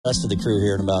Rest of the crew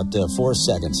here in about 4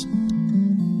 seconds.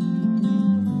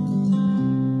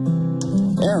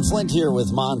 Aaron Flint here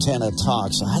with Montana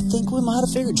Talks. I think we might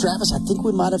have figured, Travis, I think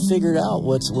we might have figured out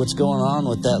what's going on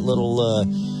with that little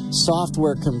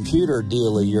software computer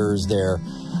deal of yours there.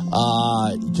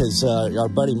 Because our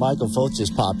buddy Michael Foth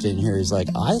just popped in here. He's like,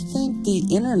 I think the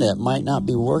internet might not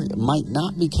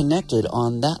be connected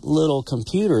on that little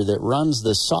computer that runs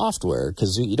the software.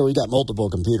 Because, we got multiple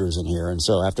computers in here. And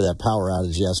so after that power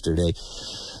outage yesterday,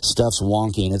 stuff's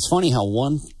wonky. And it's funny how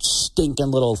one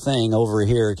stinking little thing over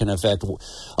here can affect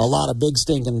a lot of big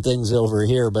stinking things over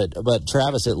here. But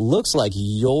Travis, it looks like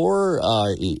your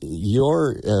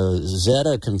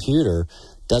Zeta computer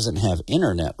doesn't have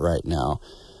internet right now.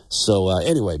 So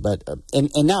anyway,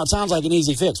 and now it sounds like an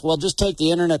easy fix. Well, just take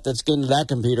the internet that's into that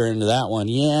computer into that one.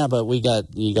 Yeah, but you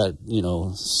got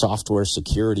software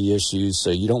security issues,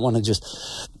 so you don't want to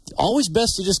just. Always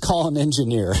best to just call an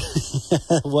engineer.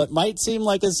 What might seem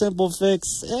like a simple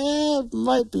fix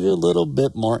might be a little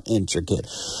bit more intricate.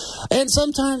 And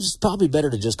sometimes it's probably better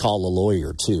to just call a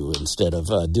lawyer, too, instead of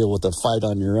deal with the fight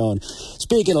on your own.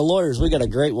 Speaking of lawyers, we got a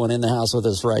great one in the house with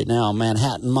us right now.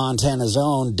 Manhattan, Montana's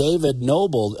own David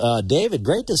Knobel. David,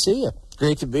 great to see you.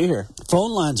 Great to be here.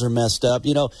 Phone lines are messed up,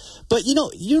 but you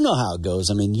know how it goes.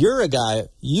 I mean, you're a guy,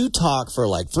 you talk for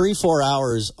like 3-4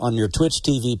 hours on your Twitch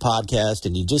TV podcast,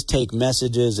 and you just take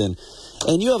messages, and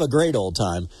you have a great old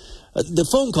time. The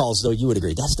phone calls, though, you would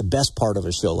agree, that's the best part of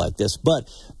a show like this. But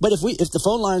if the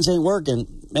phone lines ain't working,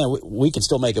 man, we can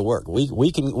still make it work.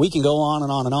 We can go on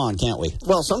and on and on, can't we?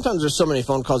 Well, sometimes there's so many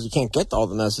phone calls you can't get to all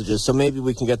the messages, so maybe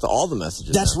we can get to all the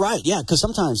messages. That's right, yeah, because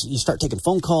sometimes you start taking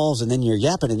phone calls and then you're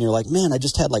yapping and you're like, man, I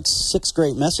just had like 6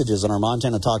 great messages on our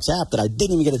Montana Talks app that I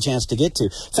didn't even get a chance to get to.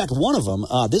 In fact, one of them,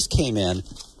 this came in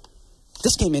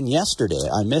yesterday.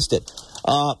 I missed it.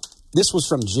 This was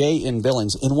from Jay in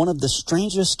Billings. In one of the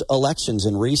strangest elections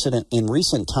in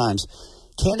recent times,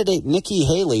 candidate Nikki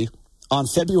Haley on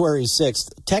February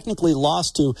 6th technically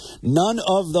lost to none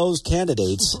of those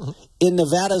candidates in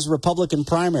Nevada's Republican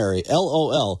primary.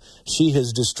 LOL. She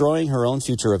is destroying her own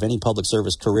future of any public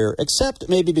service career, except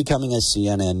maybe becoming a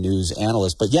CNN news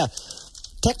analyst. But yeah,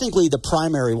 technically the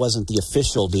primary wasn't the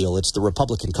official deal. It's the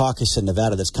Republican caucus in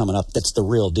Nevada that's coming up. That's the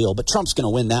real deal. But Trump's going to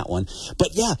win that one. But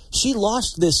yeah, she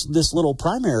lost this little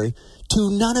primary to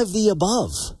none of the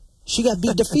above. She got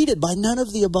defeated by none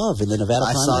of the above in the Nevada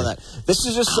primary. I saw that. This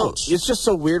is just it's just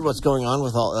so weird what's going on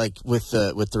with all with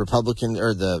the Republican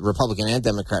or the Republican and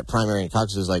Democrat primary and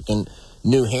caucuses. Like in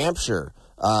New Hampshire,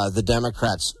 the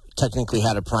Democrats technically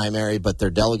had a primary, but their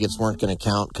delegates weren't going to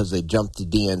count because they jumped the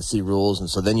DNC rules, and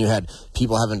so then you had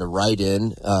people having to write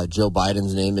in Joe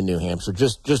Biden's name in New Hampshire.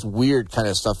 Just weird kind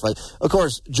of stuff. Like, of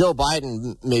course, Joe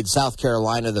Biden made South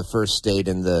Carolina the first state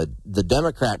in the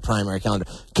Democrat primary calendar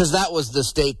because that was the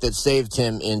state that saved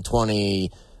him in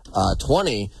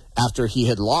 2020 after he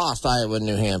had lost Iowa and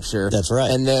New Hampshire. That's right.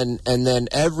 And then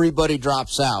everybody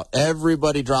drops out.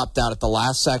 Everybody dropped out at the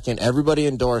last second. Everybody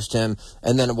endorsed him.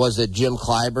 And then was it Jim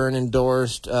Clyburn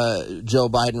endorsed Joe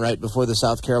Biden right before the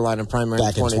South Carolina primary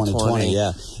back in 2020?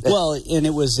 Yeah. Well, and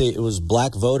it was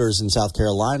black voters in South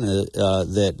Carolina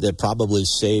that probably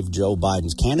saved Joe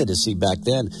Biden's candidacy back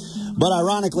then. But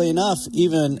ironically enough,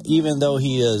 even though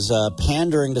he is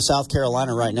pandering to South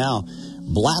Carolina right now,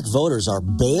 black voters are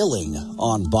bailing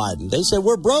on Biden. They say,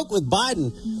 we're broke with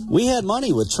Biden. We had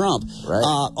money with Trump. Right.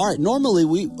 All right, normally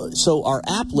so our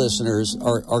app listeners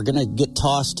are going to get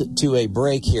tossed to a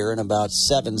break here in about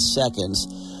 7 seconds.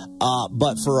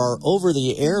 But for our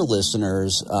over-the-air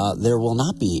listeners, there will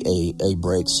not be a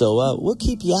break. So we'll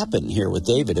keep yapping here with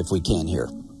David if we can here.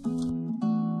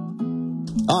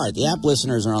 All right, the app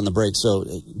listeners are on the break. So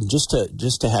just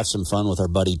to have some fun with our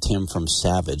buddy Tim from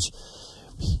Savage,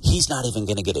 he's not even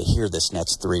going to get to hear this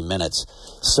next 3 minutes.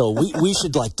 So we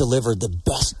should deliver the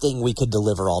best thing we could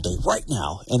deliver all day right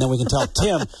now. And then we can tell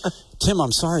Tim,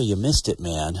 I'm sorry you missed it,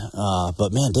 man.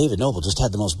 But man, David Knobel just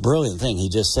had the most brilliant thing he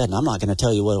just said, and I'm not going to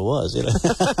tell you what it was.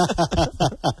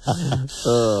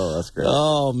 Oh, that's great.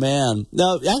 Oh man.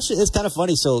 No, actually it's kind of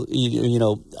funny. So,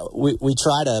 we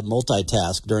try to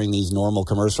multitask during these normal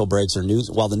commercial breaks or news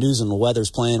while the news and the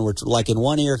weather's playing. We're in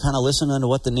one ear kind of listening to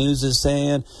what the news is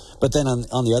saying. But then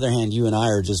on the other hand, you and I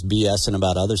are just BSing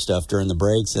about other stuff during the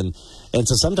breaks. And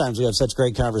so sometimes we have such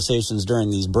great conversations during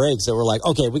these breaks that we're like,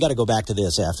 okay, we got to go back to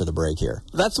this after the break here.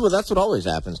 That's what always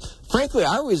happens. Frankly,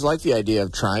 I always like the idea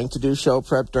of trying to do show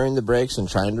prep during the breaks and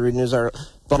trying to read news.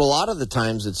 But a lot of the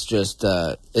times it's just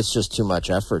too much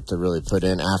effort to really put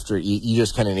in after you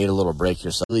just kind of need a little break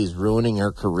yourself. He's ruining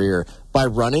her career by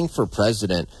running for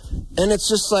president. And it's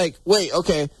just like, wait,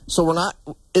 okay, so we're not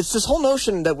 – it's this whole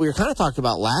notion that we were kind of talking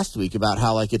about last week about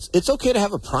how, like, it's okay to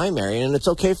have a primary and it's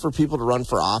okay for people to run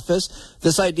for office.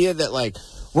 This idea that, like,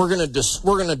 we're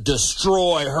gonna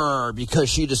destroy her because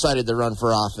she decided to run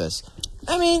for office.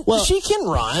 I mean, she can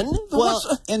run. Well,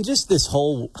 and just this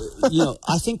whole,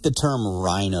 I think the term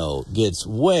rhino gets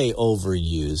way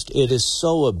overused. It is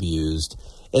so abused,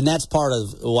 and that's part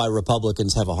of why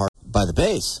Republicans have a hard by the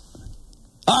base.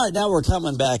 All right, now we're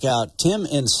coming back out. Tim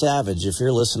and Savage, if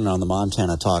you're listening on the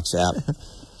Montana Talks app,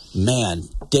 man,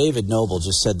 David Knobel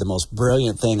just said the most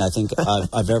brilliant thing I think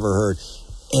I've ever heard.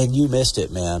 And you missed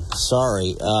it, man.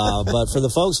 Sorry. But for the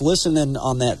folks listening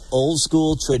on that old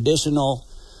school, traditional,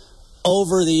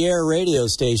 over-the-air radio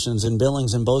stations in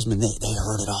Billings and Bozeman, they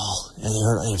heard it all. And they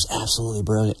heard it was absolutely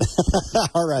brilliant.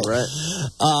 All right.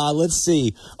 Let's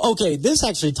see. Okay, this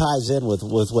actually ties in with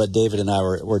what David and I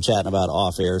were chatting about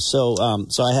off-air. So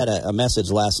I had a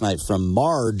message last night from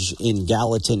Marge in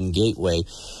Gallatin Gateway.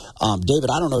 David,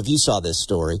 I don't know if you saw this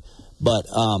story, but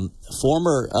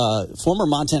former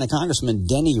Montana Congressman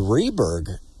Denny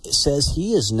Rehberg says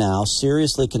he is now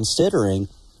seriously considering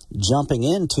jumping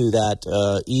into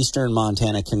that Eastern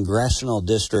Montana Congressional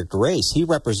District race. He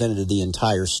represented the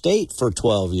entire state for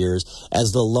 12 years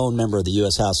as the lone member of the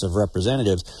U.S. House of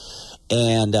Representatives.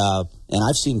 And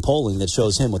I've seen polling that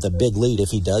shows him with a big lead if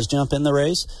he does jump in the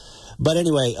race. But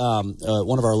anyway,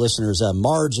 one of our listeners,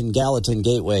 Marge in Gallatin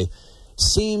Gateway,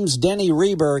 seems Denny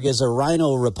Rehberg is a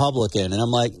rhino Republican. And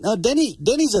I'm like, no,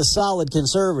 Denny's a solid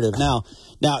conservative. Now,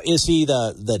 is he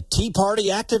the Tea Party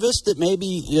activist that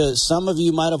maybe some of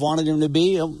you might have wanted him to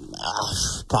be?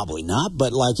 Probably not,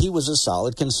 but like he was a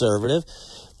solid conservative,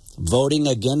 voting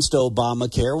against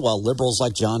Obamacare, while liberals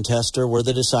like John Tester were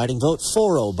the deciding vote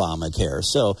for Obamacare.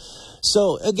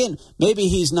 So again, maybe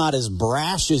he's not as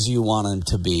brash as you want him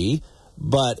to be,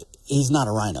 but he's not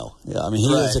a rhino. I mean,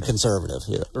 he is a conservative.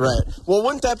 Yeah. Right. Well,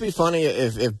 wouldn't that be funny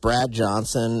if Brad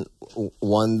Johnson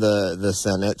won the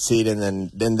Senate seat and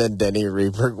then Denny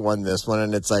Rehberg won this one,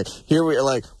 and it's like, here we are,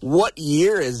 like, what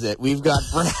year is it? We've got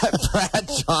Brad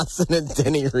Johnson and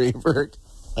Denny Rehberg.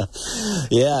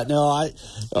 Yeah, no,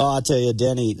 I'll tell you,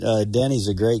 Denny's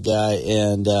a great guy,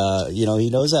 and he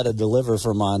knows how to deliver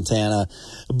for Montana.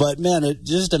 But man,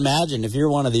 just imagine if you're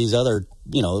one of these other,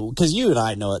 because you and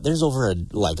I know it. There's over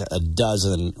a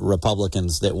dozen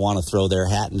Republicans that want to throw their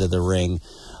hat into the ring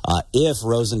if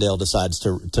Rosendale decides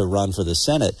to run for the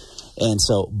Senate. And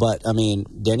so, but I mean,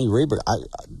 Denny Rehberg,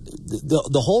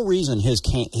 the whole reason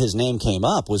his name came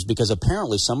up was because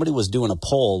apparently somebody was doing a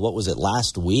poll. What was it,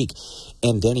 last week?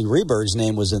 And Denny Rehberg's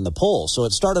name was in the poll. So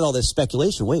it started all this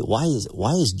speculation. Wait, why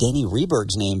is Denny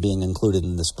Rehberg's name being included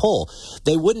in this poll?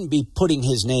 They wouldn't be putting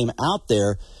his name out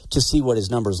there to see what his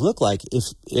numbers look like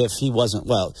if he wasn't.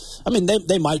 Well, I mean,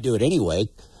 they might do it anyway.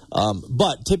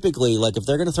 But typically, like, if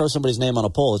they're going to throw somebody's name on a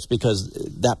poll, it's because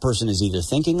that person is either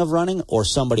thinking of running or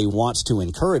somebody wants to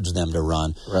encourage them to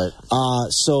run. Right.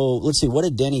 So let's see. What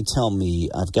did Denny tell me?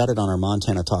 I've got it on our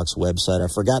Montana Talks website.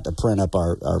 I forgot to print up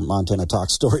our Montana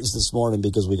Talks stories this morning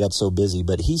because we got so busy.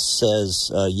 But he says,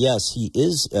 yes, he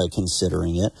is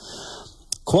considering it.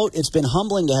 Quote, "It's been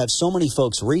humbling to have so many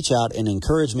folks reach out and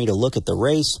encourage me to look at the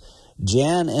race.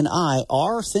 Jan and I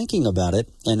are thinking about it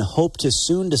and hope to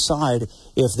soon decide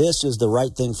if this is the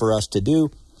right thing for us to do."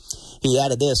 He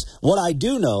added this, "What I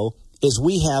do know is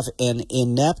we have an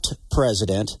inept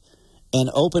president, an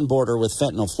open border with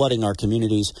fentanyl flooding our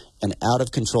communities, and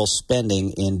out-of-control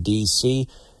spending in D.C.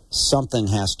 Something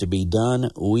has to be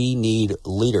done. We need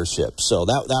leadership." So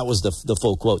that was the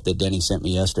full quote that Denny sent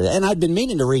me yesterday. And I'd been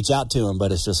meaning to reach out to him,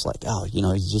 but it's just like, you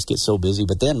just get so busy.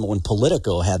 But then when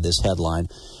Politico had this headline,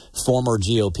 former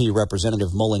GOP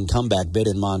Representative Mullen comeback bid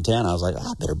in Montana, I was like,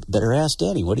 better ask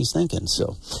Denny what he's thinking.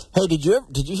 So, hey, did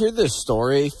you hear this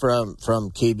story from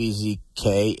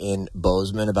KBZK in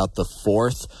Bozeman about the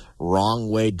fourth wrong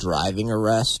way driving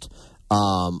arrest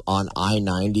on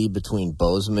I-90 between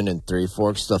Bozeman and Three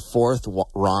Forks? The fourth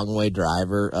wrong way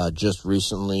driver just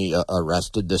recently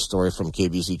arrested. This story from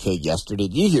KBZK yesterday.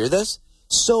 Did you hear this?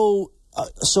 So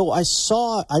I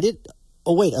saw. I did.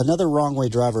 Oh, wait, another wrong-way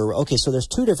driver. Okay, so there's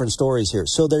two different stories here.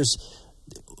 So there's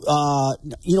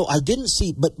I didn't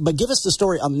see, but give us the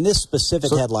story on this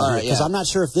specific headline, because I'm not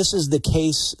sure if this is the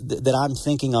case that I'm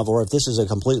thinking of or if this is a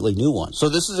completely new one. So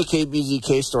this is a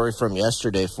KBZK story from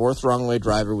yesterday. Fourth wrong-way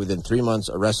driver within 3 months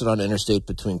arrested on interstate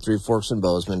between Three Forks and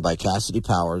Bozeman by Cassidy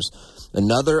Powers.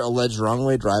 Another alleged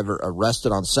wrong-way driver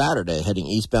arrested on Saturday heading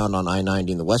eastbound on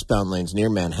I-90 in the westbound lanes near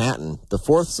Manhattan. The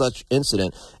fourth such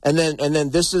incident. And then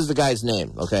this is the guy's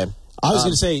name, okay? I was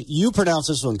going to say, you pronounce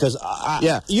this one, because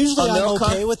usually I'm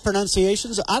okay with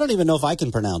pronunciations. I don't even know if I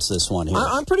can pronounce this one here.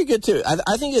 I'm pretty good, too.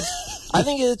 I think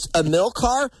it's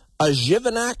Amilcar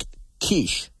Ajivanak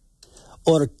Kish.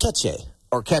 Or Keche.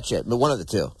 Or Keche, but one of the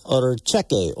two. Or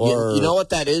Cheque. Or you know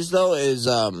what that is, though, is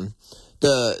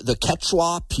the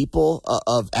Quechua people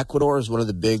of Ecuador is one of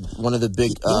the big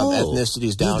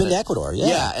ethnicities down. You've been to Ecuador, yeah.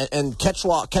 Yeah, and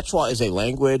Quechua is a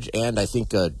language and I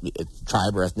think a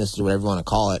tribe or ethnicity, whatever you want to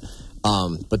call it.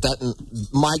 But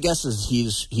my guess is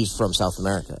he's from South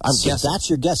America. I'm guessing. That's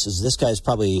your guess. Is this guy's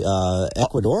probably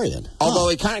Ecuadorian? Although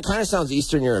he kind of sounds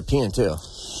Eastern European too.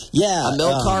 Yeah,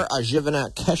 Amilcar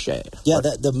Ajivanak Keche. Yeah,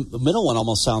 the middle one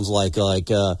almost sounds like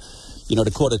to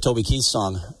quote a Toby Keith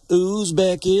song,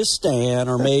 Uzbekistan,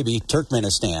 or maybe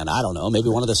Turkmenistan. I don't know. Maybe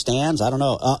one of the stands. I don't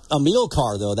know.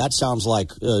 Amilcar, though, that sounds like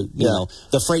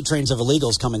the freight trains of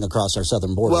illegals coming across our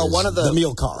southern border. Well, one of the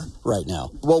Amilcar right now.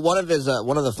 Well, one of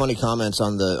the funny comments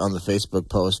on the Facebook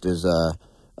post is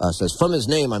says, from his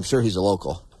name, I'm sure he's a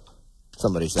local.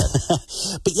 Somebody said.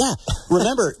 But yeah,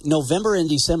 remember, November and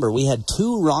December, we had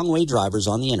 2 wrong-way drivers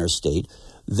on the interstate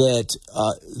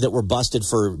that were busted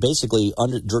for basically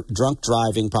drunk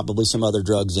driving, probably some other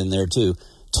drugs in there too.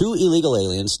 2 illegal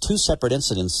aliens, 2 separate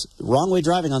incidents, wrong-way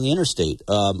driving on the interstate.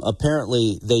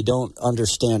 Apparently, they don't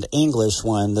understand English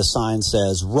when the sign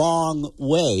says wrong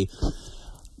way.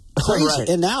 Crazy. Right.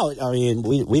 And now, I mean,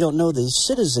 we don't know the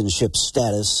citizenship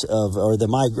status or the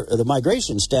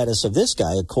migration status of this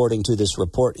guy, according to this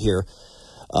report here.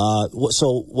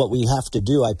 So what we have to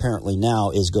do, apparently now,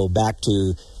 is go back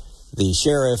to the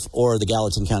sheriff or the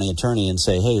Gallatin County attorney and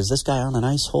say, hey, is this guy on an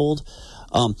ice hold?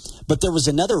 But there was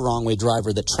another wrong-way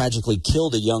driver that tragically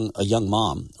killed a young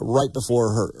mom right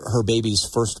before her baby's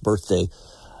first birthday.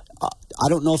 I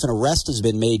don't know if an arrest has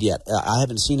been made yet. I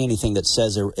haven't seen anything that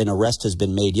says an arrest has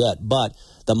been made yet. But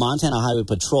the Montana Highway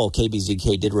Patrol,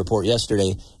 KBZK did report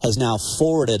yesterday, has now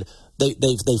forwarded. They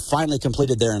finally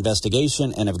completed their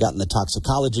investigation and have gotten the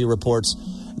toxicology reports.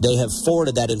 They have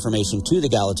forwarded that information to the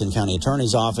Gallatin County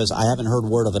Attorney's Office. I haven't heard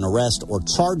word of an arrest or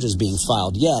charges being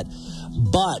filed yet.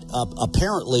 But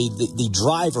apparently the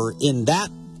driver in that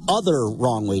other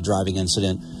wrong-way driving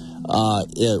incident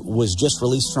it was just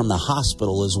released from the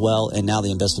hospital as well, and now the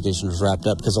investigation is wrapped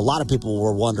up because a lot of people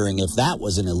were wondering if that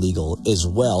was an illegal as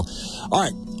well. All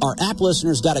right, our app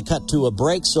listeners got to cut to a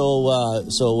break, so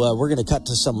we're going to cut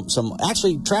to some.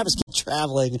 Actually, Travis kept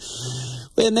traveling.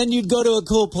 And then you'd go to a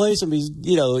cool place and be,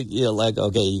 like,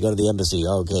 okay, you go to the embassy.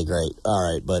 Okay, great. All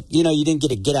right. But, you didn't get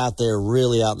to get out there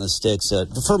really out in the sticks.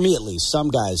 For me, at least, some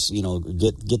guys,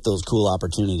 get those cool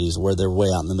opportunities where they're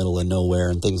way out in the middle of nowhere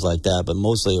and things like that. But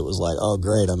mostly it was like, oh,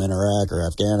 great, I'm in Iraq or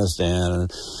Afghanistan.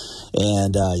 But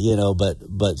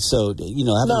so, having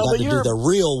got to do the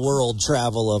real world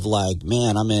travel of like,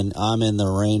 man, I'm in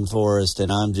the rainforest and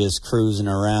I'm just cruising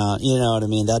around. You know what I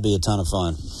mean? That'd be a ton of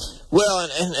fun. Well,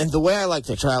 and the way I like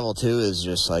to travel too is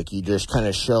just like you just kind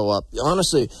of show up.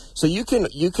 Honestly, so you can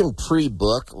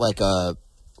pre-book like a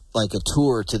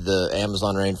tour to the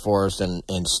Amazon rainforest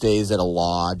and stays at a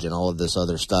lodge and all of this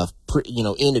other stuff,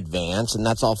 in advance, and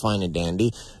that's all fine and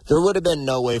dandy. There would have been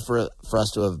no way for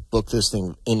us to have booked this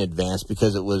thing in advance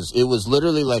because it was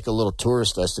literally like a little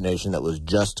tourist destination that was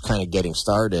just kind of getting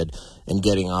started and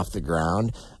getting off the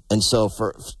ground. And so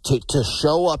to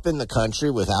show up in the country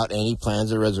without any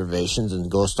plans or reservations and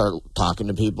go start talking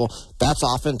to people, it's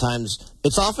oftentimes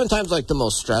like the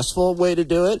most stressful way to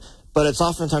do it, but it's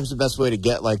oftentimes the best way to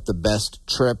get like the best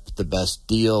trip, the best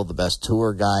deal, the best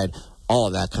tour guide, all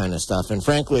of that kind of stuff. And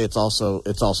frankly, it's also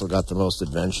got the most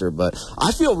adventure. But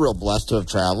I feel real blessed to have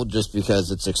traveled just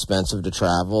because it's expensive to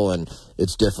travel and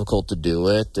it's difficult to do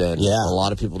it. And a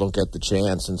lot of people don't get the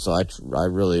chance. And so I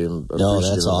really am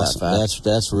appreciative of that fact.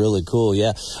 That's really cool.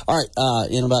 Yeah. All right.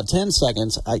 In about 10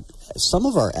 seconds, some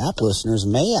of our app listeners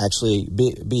may actually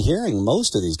be hearing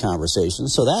most of these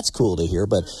conversations. So that's cool to hear.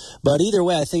 But either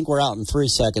way, I think we're out in 3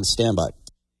 seconds. Stand by.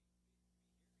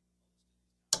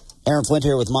 Aaron Flint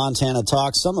here with Montana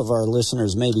Talk. Some of our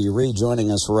listeners may be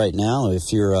rejoining us right now.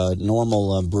 If your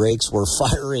normal breaks were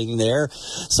firing there.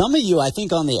 Some of you, I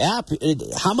think, on the app,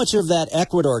 how much of that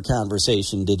Ecuador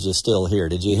conversation did you still hear?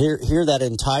 Did you hear that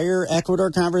entire Ecuador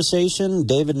conversation,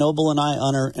 David Knobel and I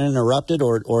uninterrupted,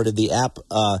 or did the app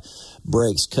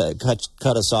breaks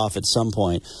cut us off at some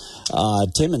point?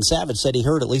 Tim and Savage said he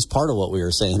heard at least part of what we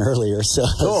were saying earlier, so,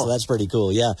 cool. So that's pretty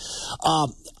cool, yeah.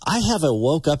 I have a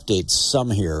woke update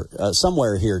somewhere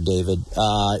here, David.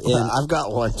 And I've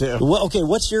got one, too. Well, okay,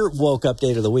 what's your woke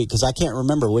update of the week? Because I can't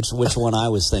remember which one I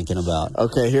was thinking about.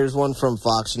 Okay, here's one from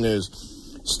Fox News.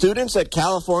 Students at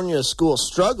California school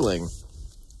struggling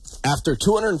after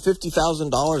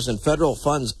 $250,000 in federal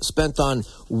funds spent on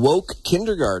woke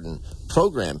kindergarten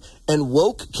program. And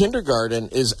woke kindergarten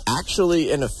is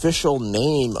actually an official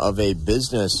name of a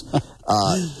business.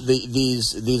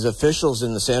 These officials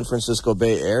in the San Francisco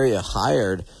Bay Area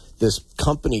hired this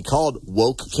company called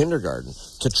Woke Kindergarten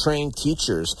to train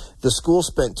teachers. The school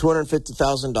spent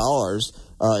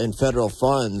 $250,000 in federal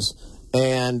funds,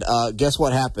 and guess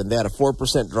what happened? They had a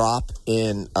 4% drop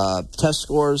in test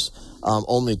scores.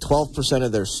 Only 12%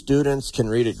 of their students can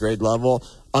read at grade level.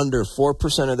 Under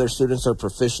 4% of their students are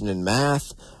proficient in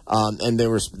math. And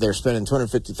they're spending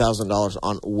 $250,000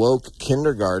 on woke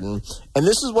kindergarten. And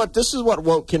this is what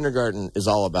woke kindergarten is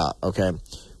all about, okay?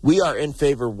 We are in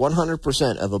favor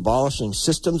 100% of abolishing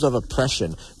systems of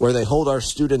oppression where they hold our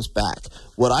students back.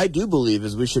 What I do believe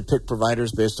is we should pick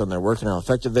providers based on their work and how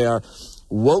effective they are.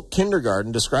 Woke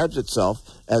Kindergarten describes itself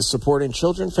as supporting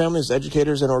children, families,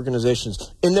 educators, and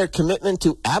organizations in their commitment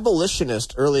to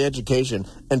abolitionist early education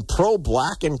and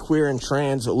pro-black and queer and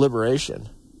trans liberation.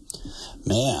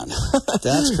 Man,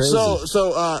 that's crazy.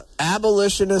 So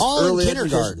abolitionist all early in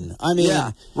kindergarten. Education. I mean,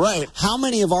 yeah, right. How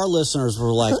many of our listeners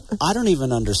were like, I don't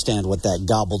even understand what that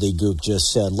gobbledygook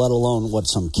just said, let alone what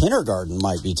some kindergarten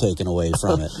might be taken away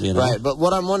from it. You know? Right, but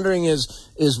what I'm wondering is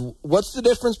what's the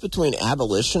difference between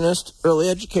abolitionist early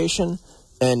education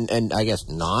and I guess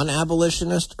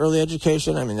non-abolitionist early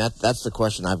education? I mean, that's the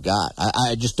question I've got.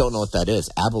 I just don't know what that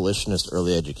is, abolitionist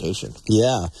early education.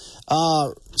 Yeah.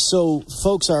 So,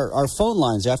 folks, our phone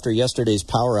lines after yesterday's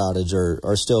power outage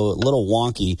are still a little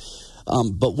wonky,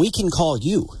 but we can call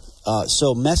you.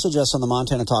 So message us on the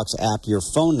Montana Talks app, your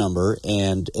phone number,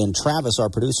 and Travis, our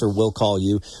producer, will call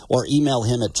you, or email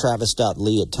him at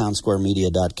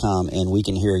travis.lee@townsquaremedia.com, and we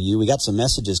can hear you. We got some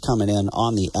messages coming in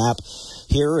on the app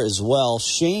here as well.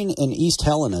 Shane in East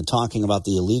Helena talking about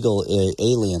the illegal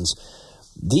aliens.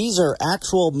 These are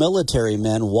actual military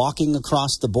men walking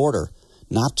across the border,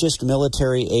 not just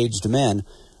military-aged men.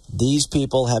 These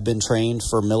people have been trained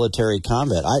for military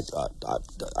combat.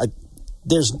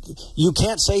 You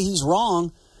can't say he's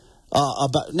wrong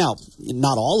about, now,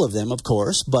 not all of them, of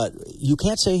course, but you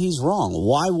can't say he's wrong.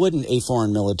 Why wouldn't a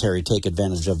foreign military take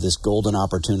advantage of this golden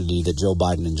opportunity that Joe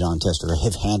Biden and John Tester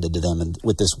have handed to them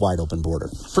with this wide open border?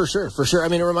 For sure. I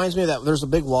mean, it reminds me of that there's a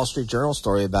big Wall Street Journal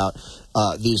story about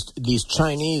these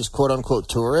Chinese quote-unquote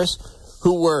tourists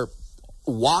who were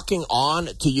walking on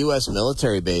to U.S.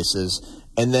 military bases,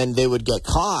 and then they would get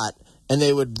caught. And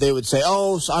they would say,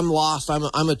 "Oh, I'm lost.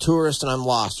 I'm a tourist, and I'm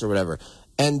lost," or whatever.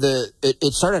 And it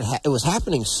was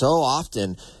happening so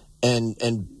often, and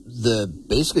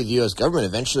basically the U.S. government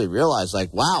eventually realized,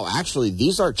 like, wow, actually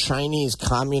these are Chinese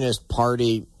Communist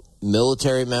Party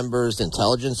military members,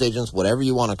 intelligence agents, whatever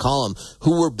you want to call them,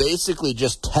 who were basically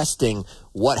just testing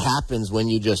what happens when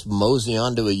you just mosey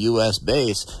onto a U.S.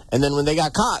 base. And then when they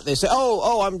got caught, they say,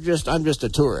 oh, I'm just a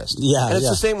tourist. Yeah, and it's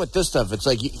the same with this stuff. It's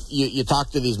like you talk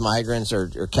to these migrants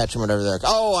or catch them, whatever. They're like,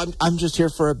 oh, I'm just here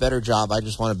for a better job. I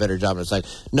just want a better job. And it's like,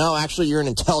 no, actually, you're an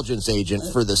intelligence agent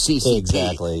for the CCP.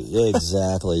 Exactly.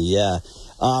 Yeah.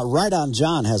 Right On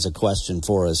John has a question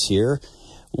for us here.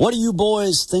 What do you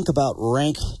boys think about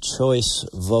ranked choice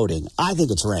voting? I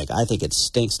think it's rank. I think it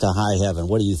stinks to high heaven.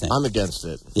 What do you think? I'm against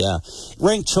it. Yeah.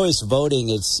 Ranked choice voting,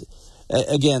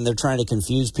 again, they're trying to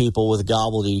confuse people with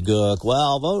gobbledygook.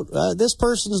 Well, vote, this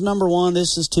person's number one,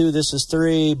 this is two, this is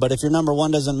three, but if your number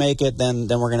one doesn't make it, then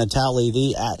we're going to tally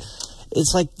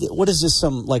it's like, what is this,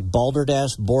 some like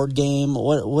Balderdash board game?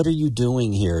 What are you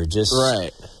doing here? Just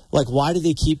right. Like, why do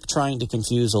they keep trying to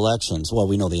confuse elections? Well,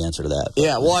 we know the answer to that.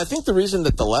 Yeah, well, I think the reason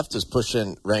that the left is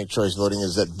pushing ranked choice voting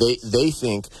is that they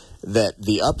think that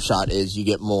the upshot is you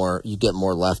get more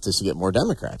leftists, you get more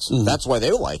Democrats. Mm-hmm. That's why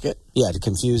they like it. Yeah, to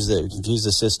confuse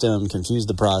the system, confuse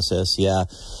the process. Yeah,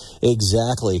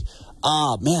 exactly.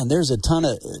 Man, there's a ton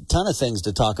of things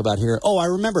to talk about here. Oh, I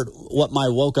remembered what my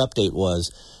woke update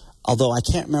was, although I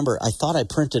can't remember. I thought I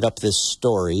printed up this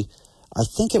story. I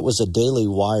think it was a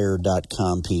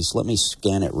dailywire.com piece. Let me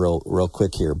scan it real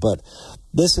quick here. But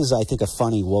this is, I think, a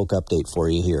funny woke update for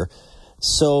you here.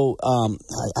 So I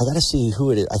got to see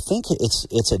who it is. I think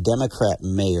it's a Democrat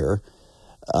mayor,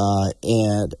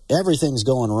 and everything's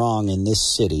going wrong in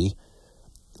this city.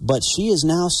 But she is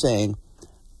now saying,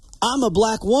 I'm a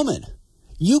black woman.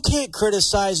 You can't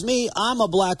criticize me. I'm a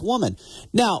black woman.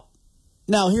 Now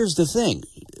here's the thing.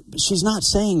 She's not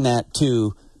saying that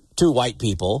to white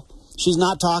people. She's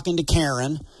not talking to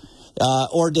Karen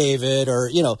or David or,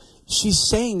 she's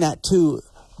saying that to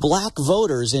black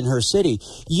voters in her city.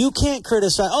 You can't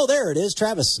criticize. Oh, there it is.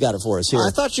 Travis has got it for us here.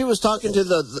 I thought she was talking to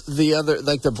the other,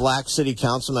 like the black city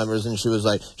council members, and she was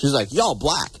like, y'all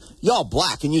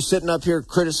black, and you sitting up here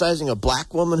criticizing a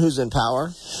black woman who's in power?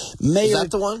 Is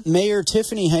that the one? Mayor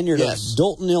Tiffany Henyard of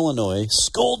Dalton, Illinois,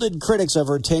 scolded critics of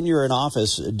her tenure in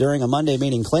office during a Monday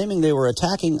meeting, claiming they were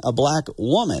attacking a black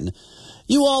woman.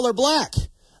 You all are black.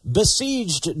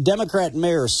 Besieged Democrat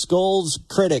mayor scolds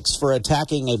critics for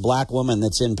attacking a black woman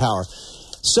that's in power.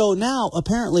 So now,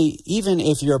 apparently, even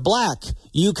if you're black,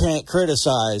 you can't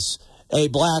criticize a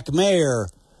black mayor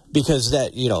because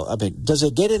that, does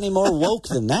it get any more woke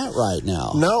than that right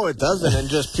now? No, it doesn't, and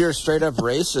just pure straight up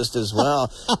racist as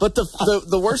well. But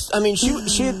the worst,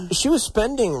 she was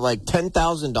spending like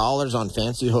 $10,000 on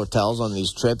fancy hotels on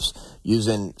these trips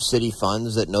using city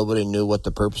funds that nobody knew what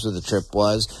the purpose of the trip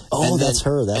was. Oh, that's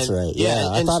her. That's right. Yeah,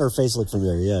 I thought her face looked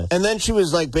familiar. Yeah. And then she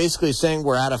was like basically saying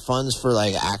we're out of funds for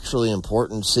like actually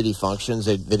important city functions.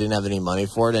 They didn't have any money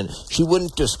for it, and she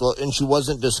wouldn't disclose, and she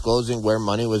wasn't disclosing where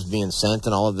money was being sent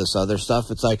and all of this other stuff.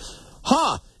 It's like,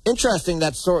 interesting,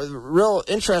 that story. Real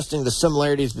interesting, the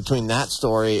similarities between that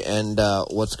story and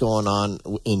what's going on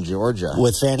in Georgia.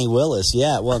 With Fannie Willis,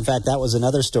 yeah. Well, in fact, that was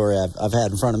another story I've had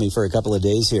in front of me for a couple of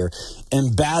days here.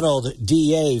 Embattled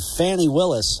DA Fannie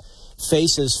Willis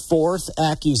faces fourth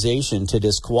accusation to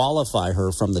disqualify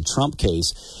her from the Trump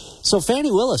case. So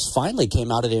Fannie Willis finally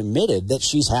came out and admitted that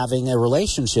she's having a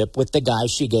relationship with the guy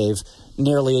she gave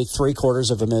nearly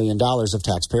 $750,000 of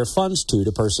taxpayer funds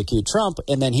to persecute Trump,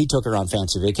 and then he took her on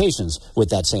fancy vacations with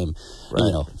that same,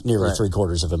 nearly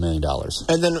 $750,000.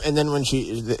 And then when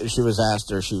she was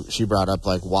asked, or she brought up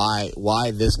like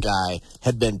why this guy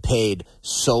had been paid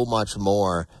so much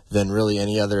more than really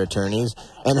any other attorneys,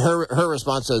 and her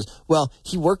response is, well,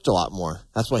 he worked a lot more.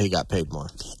 That's why he got paid more.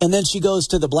 And then she goes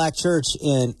to the black church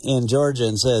in Georgia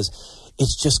and says,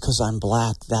 it's just because I'm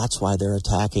black. That's why they're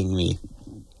attacking me.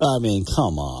 I mean,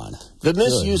 come on. The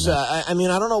misuse, I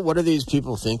don't know, what are these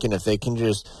people thinking if they can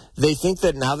they think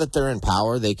that now that they're in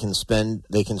power, they can spend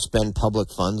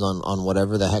public funds on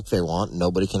whatever the heck they want and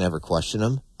nobody can ever question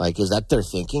them? Like, is that their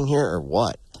thinking here or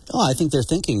what? Oh, I think their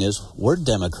thinking is, we're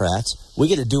Democrats, we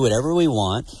get to do whatever we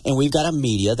want, and we've got a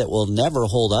media that will never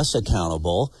hold us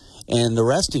accountable, and the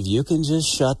rest of you can just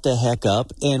shut the heck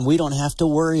up, and we don't have to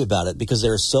worry about it because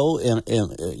they're so,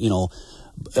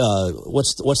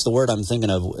 what's the word I'm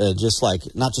thinking of? Just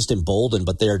like, not just emboldened,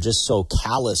 but they're just so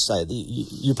callous.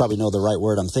 You probably know the right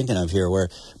word I'm thinking of here, where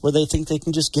they think they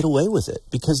can just get away with it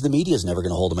because the media is never going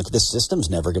to hold them. The system's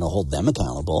never going to hold them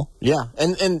accountable. Yeah,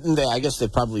 and I guess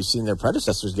they've probably seen their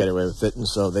predecessors get away with it, and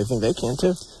so they think they can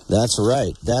too. That's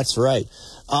right.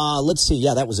 Let's see.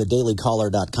 Yeah, that was a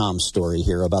dailycaller.com story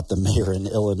here about the mayor in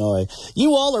Illinois.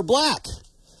 You all are black.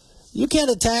 You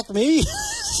can't attack me.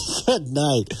 Good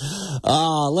night.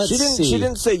 Let's see. She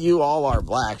didn't say you all are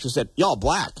black. She said y'all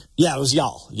black. Yeah, it was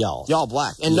y'all. Y'all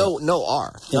black. And no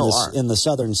R. In the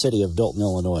southern city of Dalton,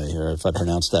 Illinois, here, if I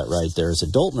pronounced that right there. Is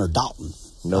it Dalton or Dalton?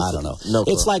 I don't know. No,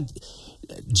 it's like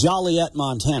Joliet,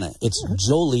 Montana. It's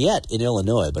Joliet in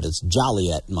Illinois, but it's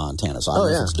Joliet, Montana. So I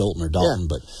don't know if it's Dalton or Dalton,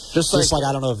 but just like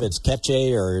I don't know if it's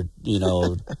Keche or,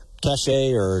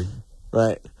 Keshe or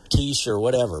right. Quiche or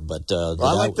whatever, but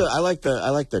I like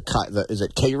the is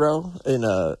it Cairo in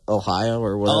Ohio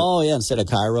or whatever? Oh yeah, instead of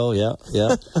Cairo, yeah.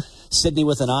 Sydney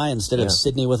with an I instead of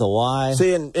Sydney with a Y.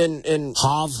 See, in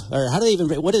Havre, or how do they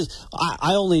even? What is?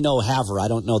 I only know Havre. I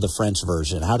don't know the French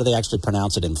version. How do they actually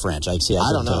pronounce it in French? I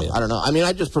don't know. I don't know. I mean,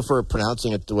 I just prefer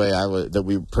pronouncing it the way that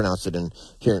we pronounce it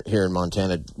here in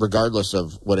Montana, regardless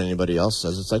of what anybody else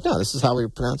says. It's like, no, this is how we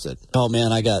pronounce it. Oh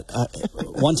man, I got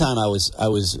one time I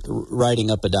was writing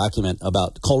up a document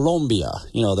about Colombia,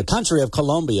 the country of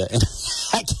Colombia, and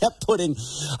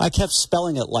I kept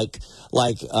spelling it like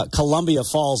Columbia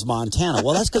Falls, Montana.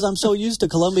 Well, that's because I'm so used to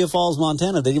Columbia Falls,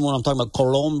 Montana that even when I'm talking about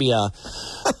Colombia,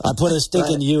 I put a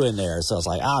stinking U in there. So I was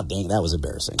like, dang, that was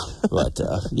embarrassing. But,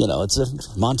 it's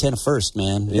a Montana first,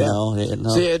 man. You know.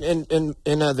 See, in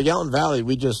the Gallatin Valley,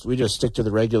 we just stick to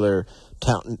the regular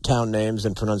town names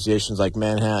and pronunciations like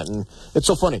Manhattan. It's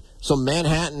so funny. So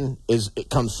Manhattan it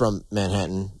comes from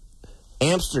Manhattan.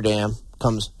 Amsterdam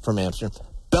comes from Amsterdam.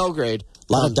 Belgrade.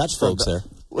 A lot of Dutch folks there.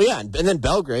 Well, yeah, and then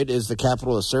Belgrade is the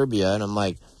capital of Serbia, and I'm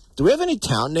like, do we have any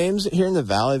town names here in the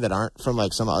valley that aren't from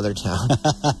like some other town?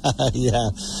 Yeah.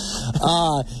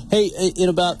 Hey, in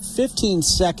about 15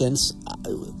 seconds,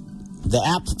 the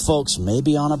app folks may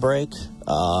be on a break.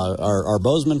 Our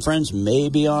Bozeman friends may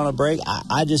be on a break.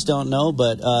 I just don't know.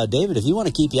 But, David, if you want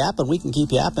to keep yapping, we can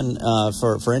keep yapping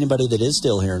for anybody that is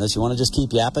still hearing us. You want to just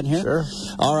keep yapping here? Sure.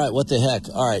 All right, what the heck?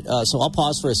 All right, so I'll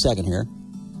pause for a second here.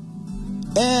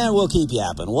 And we'll keep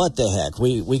yapping. What the heck?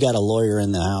 We got a lawyer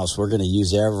in the house. We're going to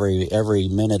use every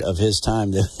minute of his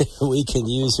time that we can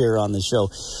use here on the show.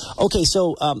 Okay,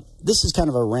 so this is kind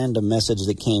of a random message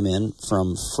that came in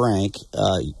from Frank.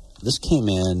 This came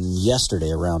in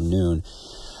yesterday around noon.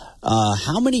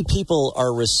 How many people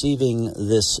are receiving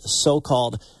this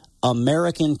so-called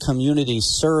American Community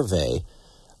Survey?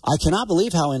 I cannot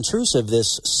believe how intrusive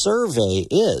this survey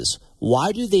is.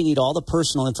 Why do they need all the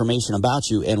personal information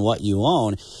about you and what you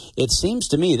own? It seems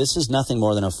to me this is nothing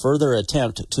more than a further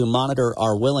attempt to monitor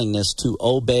our willingness to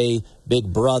obey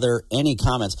Big Brother. Any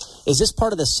comments? Is this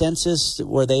part of the census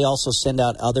where they also send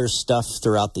out other stuff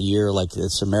throughout the year, like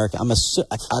it's American? That's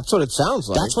what it sounds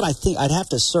like. That's what I think. I'd have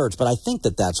to search, but I think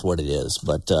that's what it is.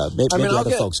 But maybe other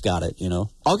folks got it,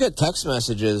 I'll get text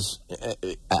messages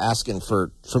asking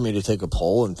for me to take a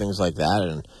poll and things like that,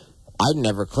 and I'd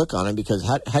never click on it because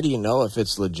how do you know if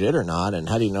it's legit or not, and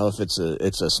how do you know if it's a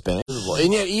spam?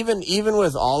 And yet, even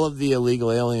with all of the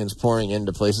illegal aliens pouring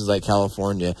into places like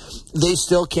California, they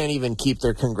still can't even keep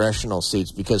their congressional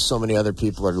seats because so many other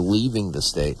people are leaving the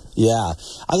state. Yeah.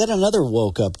 I got another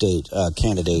woke update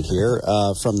candidate here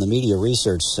from the Media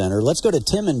Research Center. Let's go to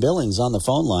Tim and Billings on the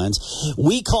phone lines.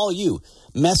 We call you.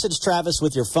 Message Travis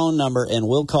with your phone number, and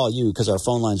we'll call you because our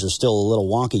phone lines are still a little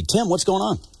wonky. Tim, what's going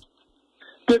on?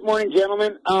 Good morning,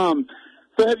 gentlemen.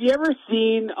 So have you ever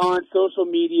seen on social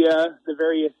media the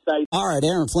various sites? All right,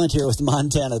 Aaron Flint here with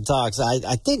Montana Talks.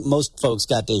 I think most folks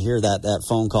got to hear that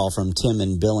phone call from Tim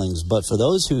and Billings, but for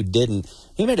those who didn't,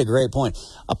 he made a great point.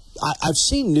 I've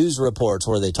seen news reports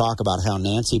where they talk about how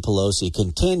Nancy Pelosi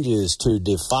continues to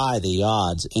defy the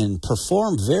odds and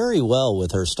perform very well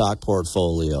with her stock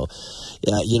portfolio.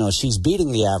 She's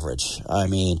beating the average. I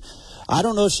mean, I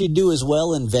don't know if she'd do as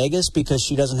well in Vegas because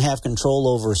she doesn't have control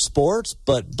over sports,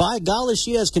 but by golly,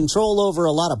 she has control over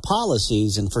a lot of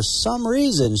policies, and for some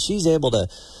reason, she's able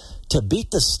to beat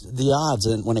the odds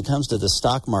when it comes to the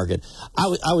stock market.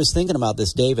 I was thinking about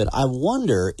this, David. I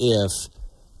wonder if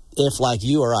like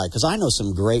you or I, because I know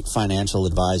some great financial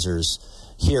advisors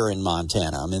here in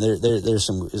Montana. I mean, there's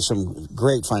some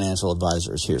great financial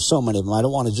advisors here. So many of them. I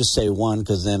don't want to just say one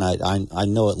because then I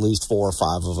know at least 4 or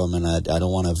 5 of them, and I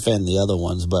don't want to offend the other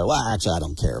ones. But actually, I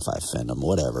don't care if I offend them.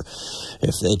 Whatever.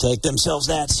 If they take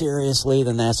themselves that seriously,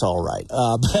 then that's all right.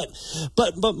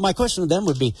 But my question to them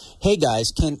would be, hey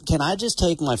guys, can I just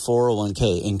take my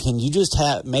 401k and can you just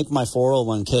make my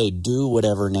 401k do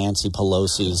whatever Nancy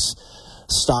Pelosi's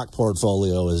stock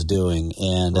portfolio is doing,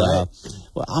 and right.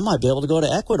 I might be able to go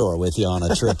to Ecuador with you on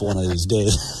a trip one of these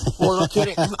days. Well, no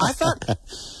kidding. I thought,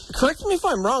 correct me if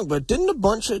I'm wrong, but didn't a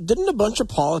bunch of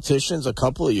politicians a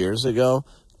couple of years ago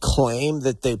claim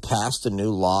that they passed a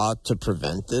new law to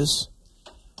prevent this?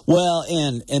 Well,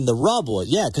 and the rub was,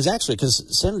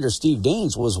 because Senator Steve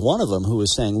Daines was one of them who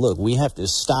was saying, look, we have to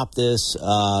stop this,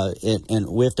 and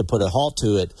we have to put a halt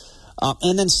to it.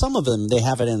 And then some of them, they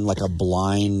have it in like a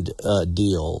blind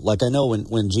deal. Like I know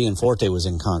when Gianforte was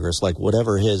in Congress, like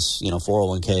whatever his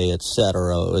 401k, et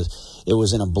cetera, it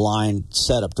was in a blind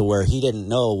setup to where he didn't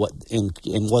know what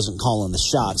and wasn't calling the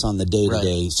shots on the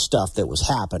day-to-day stuff that was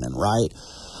happening, right?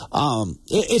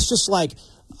 It's just like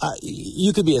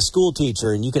you could be a school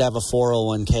teacher and you could have a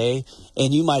 401k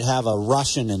and you might have a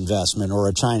Russian investment or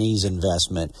a Chinese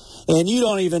investment and you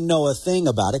don't even know a thing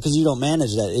about it because you don't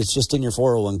manage that. It's just in your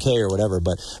 401k or whatever.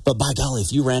 But by golly,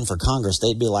 if you ran for Congress,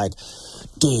 they'd be like,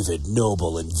 David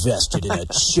Knobel invested in a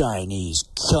Chinese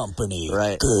company.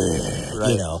 Right. Good.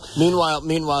 Right.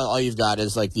 Meanwhile, all you've got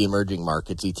is like the emerging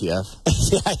markets ETF.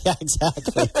 Yeah,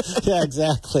 exactly. Yeah,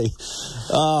 exactly.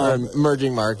 Or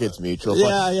emerging markets mutual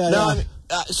fund. Yeah. I mean,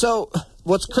 so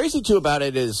what's crazy too about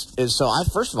it is so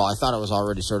first of all I thought it was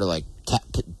already sort of like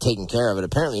taken care of it.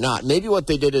 Apparently not. Maybe what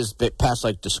they did is pass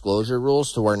like disclosure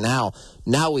rules to where now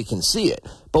we can see it.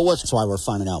 But that's why we're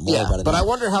finding out more about it. But now. I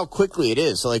wonder how quickly it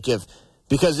is. So like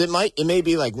because it may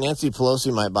be like Nancy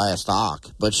Pelosi might buy a stock,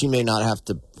 but she may not have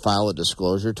to file a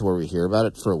disclosure to where we hear about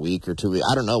it for a week or 2 weeks.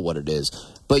 I don't know what it is.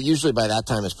 But usually by that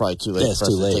time, it's probably too late for us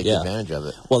to take advantage of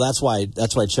it. Well, that's why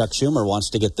Chuck Schumer wants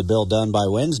to get the bill done by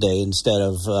Wednesday instead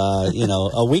of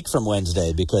a week from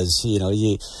Wednesday, because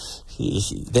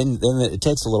then it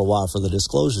takes a little while for the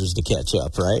disclosures to catch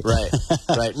up, right?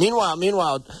 Right.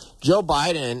 Meanwhile, Joe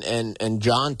Biden and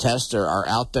John Tester are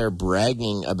out there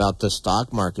bragging about the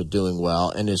stock market doing well,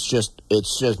 and it's just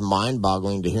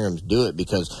mind-boggling to hear him do it,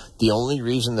 because the only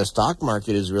reason the stock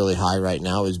market is really high right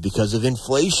now is because of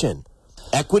inflation.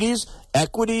 Equities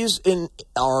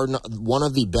are one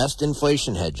of the best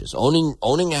inflation hedges.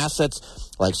 Owning assets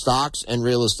like stocks and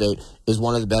real estate is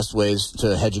one of the best ways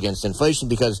to hedge against inflation,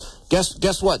 because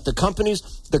guess what? The companies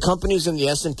in the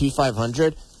S&P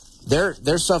 500,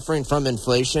 they're suffering from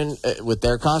inflation with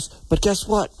their costs, but guess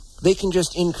what? They can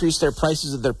just increase their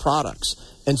prices of their products.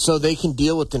 And so they can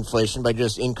deal with inflation by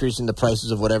just increasing the prices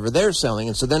of whatever they're selling.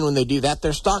 And so then when they do that,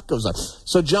 their stock goes up.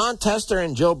 So John Tester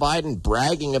and Joe Biden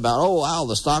bragging about, oh, wow,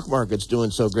 the stock market's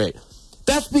doing so great.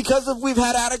 That's because we've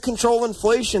had out-of-control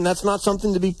inflation. That's not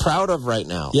something to be proud of right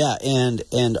now. Yeah, and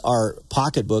our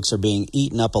pocketbooks are being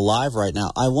eaten up alive right now.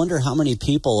 I wonder how many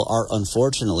people are,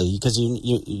 unfortunately, because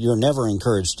you're never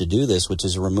encouraged to do this, which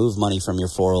is remove money from your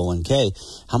 401k.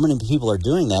 How many people are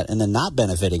doing that and then not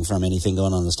benefiting from anything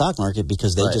going on in the stock market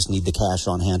because they just need the cash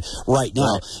on hand right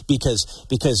now? Right. Because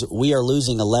we are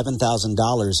losing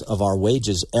 $11,000 of our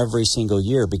wages every single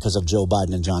year because of Joe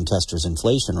Biden and John Tester's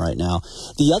inflation right now.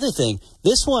 The other thing,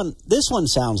 this one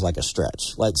sounds like a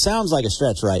stretch. Right?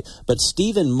 But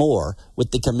Stephen Moore,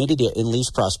 with the Committee to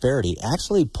Unleash Prosperity,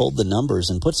 actually pulled the numbers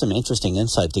and put some interesting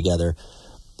insight together.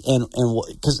 And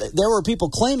because there were people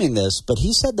claiming this, but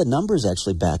he said the numbers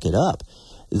actually back it up.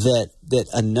 That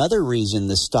another reason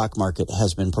the stock market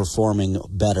has been performing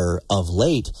better of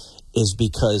late is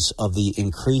because of the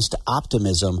increased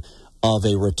optimism of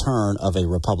a return of a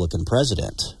Republican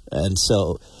president. And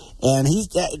he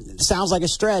sounds like a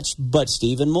stretch, but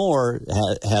Stephen Moore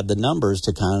had the numbers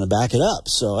to kind of back it up.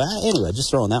 So anyway,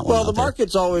 just throwing that one out there. The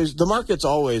market's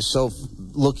always so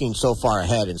looking so far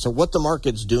ahead, and so what the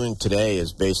market's doing today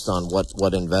is based on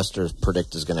what investors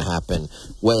predict is going to happen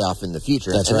way off in the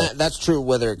future. That's right. That's true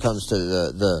whether it comes to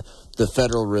the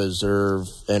Federal Reserve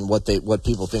and what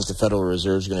people think the Federal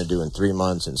Reserve is going to do in 3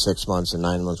 months and 6 months and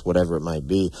 9 months, whatever it might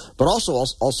be, but also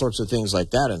all sorts of things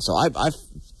like that. And so I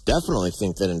definitely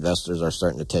think that investors are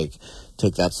starting to take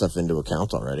that stuff into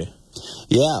account already.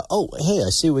 Yeah. Oh, hey, I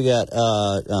see we got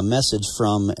a message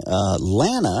from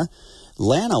Lana.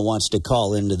 Lana wants to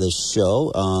call into this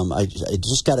show. I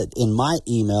just got it in my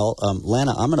email.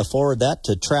 Lana, I'm going to forward that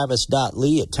to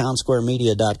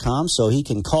travis.lee@townsquaremedia.com so he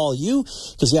can call you.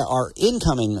 Because, our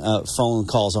incoming phone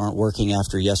calls aren't working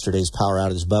after yesterday's power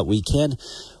outage, but we can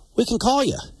call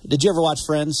you. Did you ever watch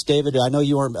Friends, David? I know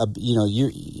you weren't.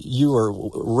 You were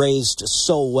raised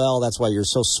so well. That's why you're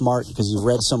so smart, because you've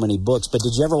read so many books. But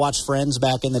did you ever watch Friends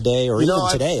back in the day, or even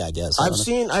today? I guess I've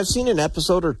seen an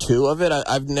episode or two of it.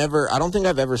 I don't think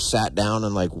I've ever sat down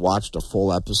and watched a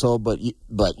full episode. But you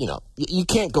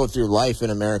can't go through life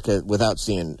in America without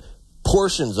seeing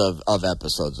portions of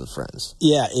episodes of Friends.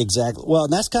 Yeah, exactly. Well,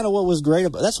 and that's kind of what was great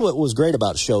about. That's what was great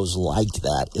about shows like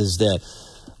that, is that.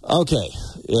 Okay,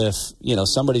 if,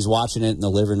 somebody's watching it in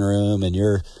the living room and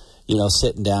you're,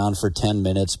 sitting down for 10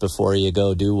 minutes before you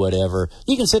go do whatever,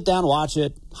 you can sit down, watch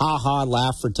it,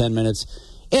 laugh for 10 minutes,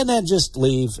 and then just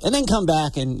leave, and then come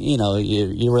back and,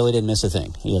 you really didn't miss a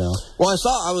thing, Well,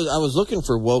 I was looking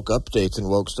for woke updates and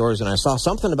woke stories, and I saw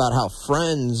something about how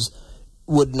Friends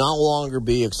would no longer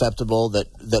be acceptable,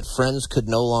 that Friends could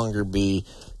no longer be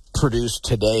produced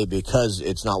today because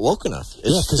it's not woke enough.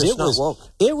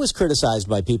 It was criticized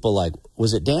by people like,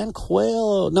 was it Dan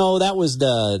Quayle? No, that was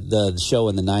the show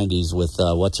in the 90s with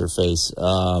what's her face.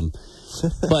 But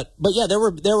yeah, there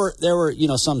were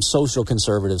some social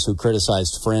conservatives who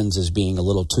criticized Friends as being a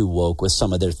little too woke with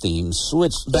some of their themes.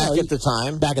 Which back at the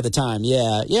time,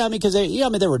 yeah, because they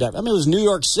were. It was New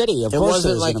York City. Of course,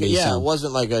 it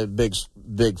wasn't like a big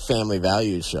family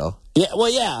values show. Yeah,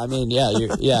 well, yeah,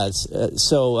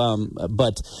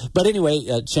 but anyway,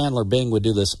 Chandler Bing would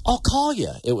do this. I'll call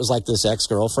you. It was like this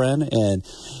ex-girlfriend, and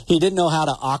he didn't know how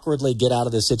to awkwardly get out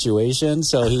of the situation,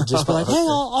 so he'd just be like, "Hey,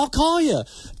 I'll call you."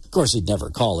 Of course, he'd never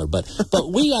call her, but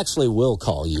we actually will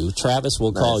call you. Travis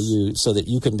will call you so that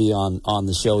you can be on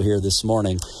the show here this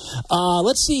morning.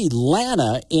 Let's see,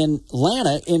 Lana in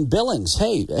Billings.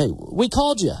 Hey, we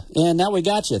called you, and now we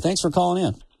got you. Thanks for calling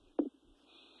in.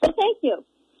 Well, thank you.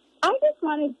 I just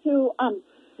wanted to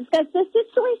discuss this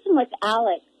situation with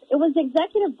Alex. It was the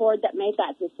executive board that made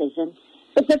that decision,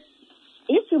 but the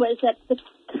issue is that the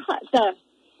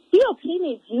GOP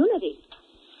needs unity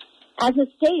as a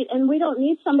state, and we don't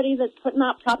need somebody that's putting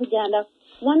out propaganda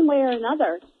one way or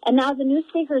another. And now the new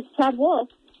speaker is Chad Wolf.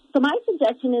 So my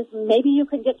suggestion is maybe you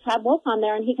could get Chad Wolf on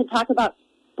there and he could talk about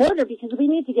border, because we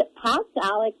need to get past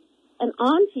Alex and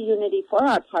on to unity for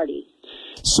our party.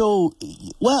 So,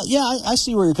 well, yeah, I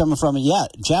see where you're coming from. And yeah,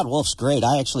 Chad Wolf's great.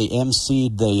 I actually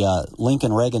emceed the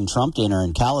Lincoln Reagan Trump dinner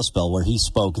in Kalispell where he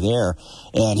spoke there,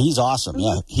 and he's awesome.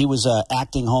 Mm-hmm. Yeah, he was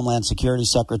acting Homeland Security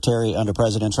Secretary under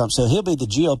President Trump, so he'll be the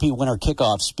GOP winter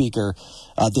kickoff speaker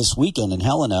this weekend in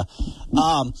Helena.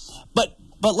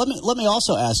 But let me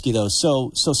also ask you though.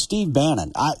 So Steve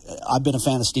Bannon, I've been a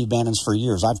fan of Steve Bannon's for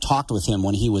years. I've talked with him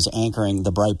when he was anchoring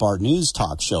the Breitbart News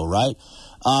talk show, right?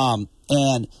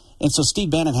 And so Steve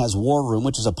Bannon has War Room,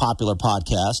 which is a popular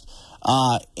podcast.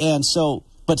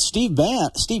 But Steve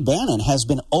Bannon has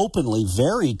been openly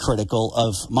very critical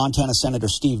of Montana Senator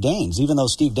Steve Daines, even though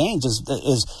Steve Daines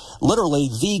is literally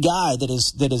the guy that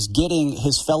is getting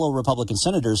his fellow Republican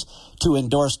senators to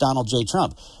endorse Donald J.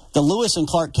 Trump. The Lewis and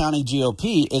Clark County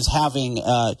GOP is having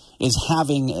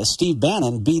Steve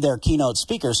Bannon be their keynote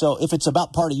speaker. So if it's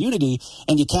about party unity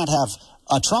and you can't have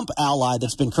a Trump ally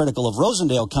that's been critical of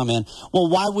Rosendale come in, well,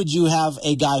 why would you have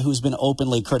a guy who's been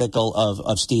openly critical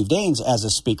of Steve Daines as a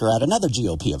speaker at another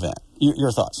GOP event?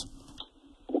 Your thoughts?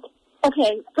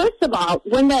 Okay, first of all,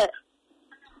 when the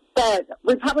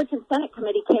Republican Senate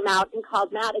Committee came out and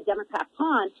called Matt a Democrat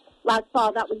pawn last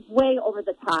fall, that was way over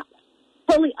the top,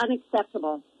 totally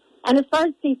unacceptable. And as far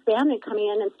as Steve Bannon coming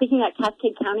in and speaking at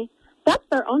Cascade County, that's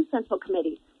their own central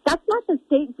committee. That's not the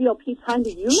state GOP trying to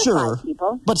unify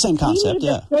people. But same concept,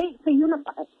 yeah. We need the state to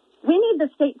unify. We need the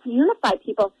state to unify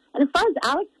people. And as far as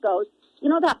Alex goes, you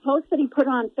know that post that he put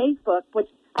on Facebook, which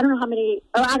I don't know how many,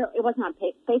 it wasn't on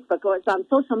Facebook, it was on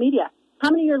social media.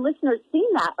 How many of your listeners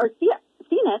seen that or seen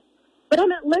it? But I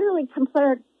meant literally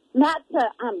compared Matt to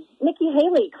Nikki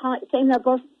Haley, saying they're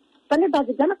both funded by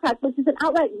the Democrats, which is an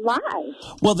outright lie.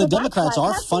 Well, the Democrats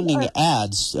are funding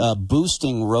ads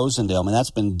boosting Rosendale. I mean,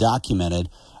 that's been documented.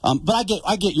 But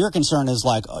I get your concern is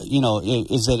like,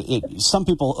 is that some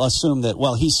people assume that,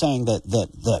 well, he's saying that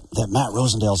Matt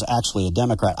Rosendale is actually a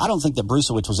Democrat. I don't think that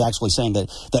Brucewicz was actually saying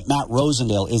that Matt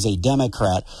Rosendale is a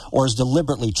Democrat or is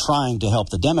deliberately trying to help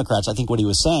the Democrats. I think what he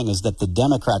was saying is that the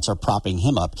Democrats are propping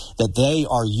him up, that they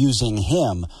are using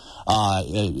him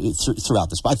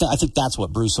throughout this. But I think that's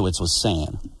what Brucewicz was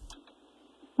saying.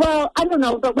 Well, I don't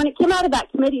know, but when it came out of that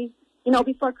committee,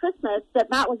 before Christmas, that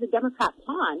Matt was a Democrat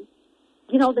pawn,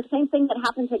 the same thing that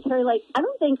happened to Kerry Lake. I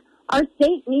don't think our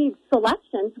state needs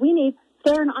selections. We need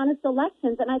fair and honest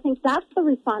elections, and I think that's the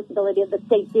responsibility of the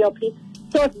state GOP.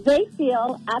 So if they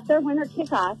feel at their winter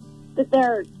kickoff that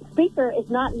their speaker is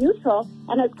not neutral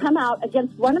and has come out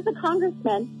against one of the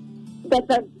congressmen that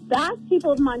the vast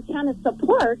people of Montana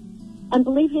support and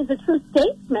believe he's a true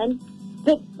statesman,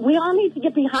 that we all need to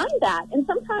get behind that. And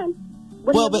sometimes...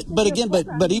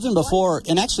 But even before,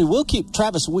 and actually we'll keep,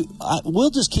 Travis, we'll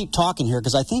just keep talking here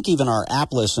because I think even our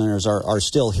app listeners are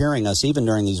still hearing us even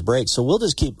during these breaks. So we'll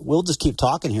just keep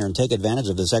talking here and take advantage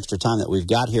of this extra time that we've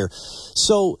got here.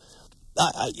 So,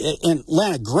 and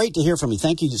Lana, great to hear from you.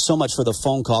 Thank you so much for the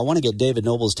phone call. I want to get David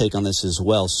Knobel's take on this as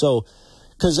well. So,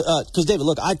 because David,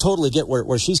 look, I totally get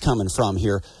where she's coming from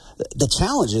here. The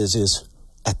challenge is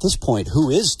at this point, who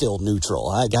is still neutral?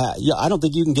 I don't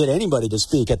think you can get anybody to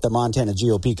speak at the Montana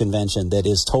GOP convention that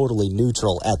is totally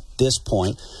neutral at this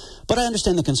point. But I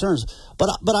understand the concerns. But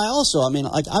I also, I've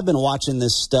been watching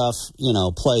this stuff,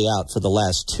 play out for the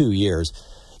last 2 years.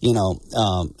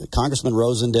 Congressman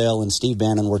Rosendale and Steve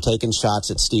Bannon were taking shots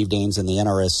at Steve Daines and the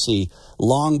NRSC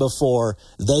long before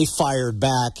they fired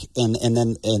back, and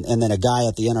then a guy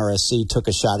at the NRSC took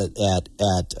a shot at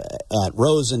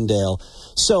Rosendale.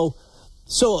 So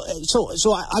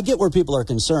I get where people are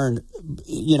concerned,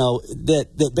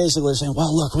 that basically are saying,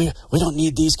 well, look, we don't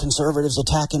need these conservatives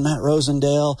attacking Matt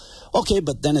Rosendale. Okay,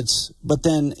 but then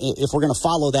if we're going to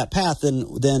follow that path,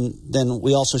 then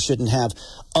we also shouldn't have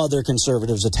other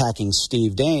conservatives attacking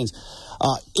Steve Daines.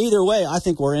 Either way, I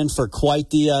think we're in for quite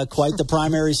the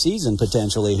primary season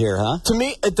potentially here, huh? To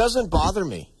me, it doesn't bother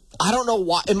me. I don't know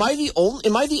why. Am I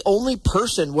the only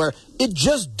person where it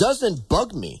just doesn't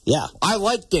bug me? Yeah. I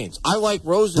like Daines. I like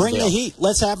Rosendale. Bring the heat.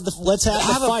 Let's have the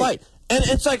fight. And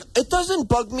it's like, it doesn't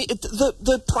bug me.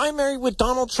 The primary with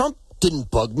Donald Trump didn't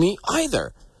bug me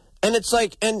either. And it's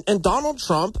like, and Donald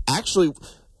Trump actually,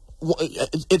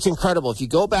 it's incredible. If you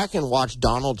go back and watch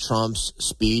Donald Trump's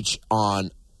speech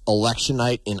on election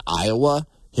night in Iowa,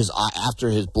 after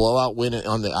his blowout win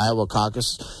on the Iowa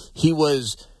caucus, he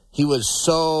was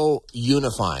so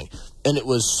unifying. And it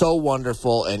was so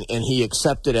wonderful, and he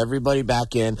accepted everybody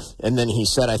back in. And then he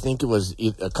said, I think it was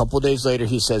a couple of days later,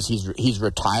 he says he's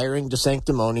retiring to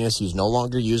sanctimonious. He's no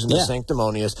longer using the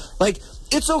sanctimonious. Like,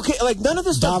 it's okay. Like, none of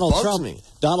this stuff bugs me.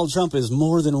 Donald Trump is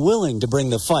more than willing to bring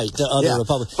the fight to other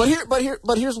Republicans.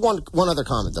 But here's one other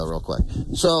comment, though, real quick.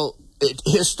 So,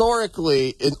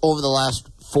 historically, over the last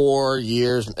 4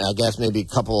 years, I guess maybe a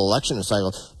couple election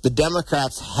cycles, the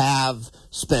Democrats have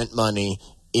spent money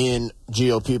in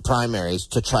GOP primaries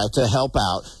to try to help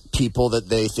out people that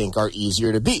they think are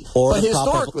easier to beat. Or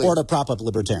to prop up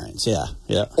libertarians, yeah.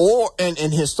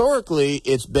 And historically,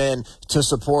 it's been to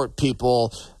support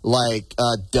people like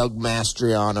Doug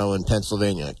Mastriano in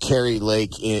Pennsylvania, Kerry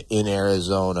Lake in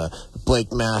Arizona,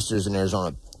 Blake Masters in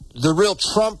Arizona. The real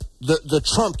Trump, the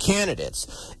Trump candidates.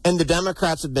 And the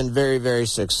Democrats have been very, very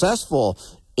successful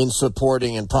in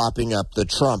supporting and propping up the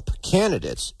Trump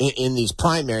candidates in these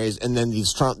primaries, and then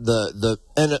these Trump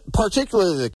and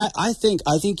particularly I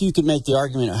think you could make the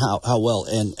argument how well,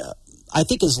 and I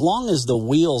think as long as the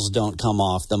wheels don't come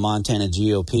off the Montana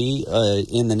GOP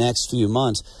in the next few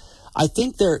months, I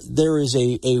think there is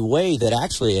a way that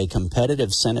actually a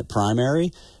competitive Senate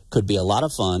primary could be a lot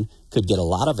of fun, could get a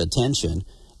lot of attention,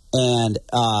 and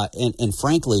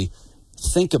frankly,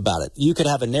 think about it. You could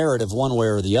have a narrative one way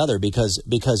or the other because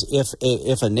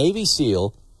if a Navy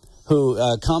SEAL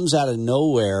who comes out of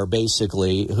nowhere,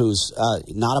 basically, who's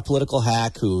not a political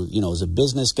hack, who is a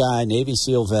business guy, Navy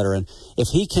SEAL veteran, if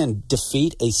he can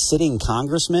defeat a sitting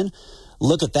congressman,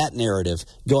 look at that narrative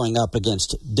going up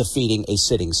against defeating a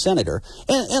sitting senator.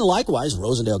 And likewise,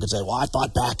 Rosendale could say, well, I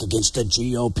fought back against the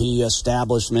GOP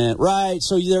establishment, right?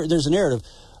 So there's a narrative.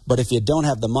 But if you don't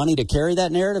have the money to carry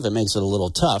that narrative, it makes it a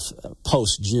little tough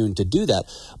post-June to do that.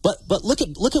 But look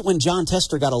at when John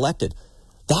Tester got elected.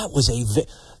 That was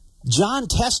John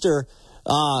Tester.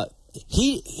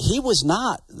 He was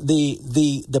not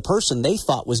the person they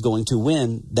thought was going to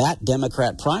win that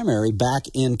Democrat primary back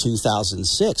in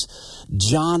 2006.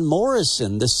 John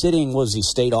Morrison, the sitting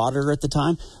state auditor at the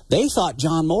time, they thought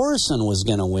John Morrison was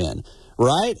going to win,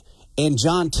 right? And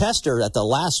John Tester at the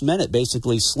last minute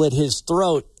basically slit his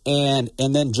throat, and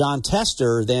then John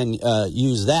Tester then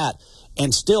used that,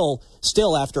 and still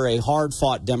after a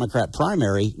hard-fought Democrat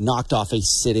primary, knocked off a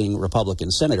sitting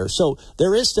Republican senator. So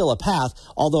there is still a path,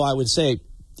 although I would say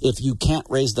if you can't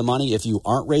raise the money, if you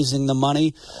aren't raising the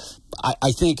money,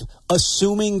 I think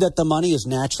assuming that the money is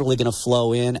naturally going to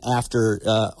flow in after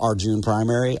our June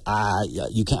primary, I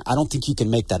don't think you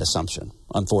can make that assumption,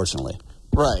 unfortunately.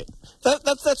 Right.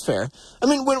 That's fair. I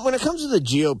mean, when it comes to the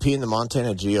GOP and the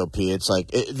Montana GOP, it's like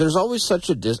there's always such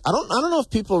a I don't know if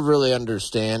people really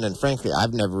understand, and frankly,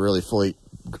 I've never really fully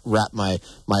wrapped my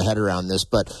head around this,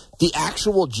 but the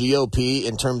actual GOP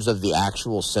in terms of the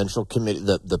actual central committee,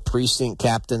 the precinct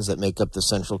captains that make up the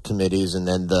central committees, and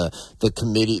then the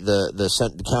committee,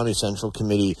 the county central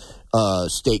committee,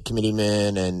 state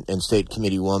committeemen and state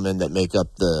committee women that make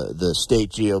up the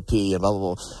state GOP and blah,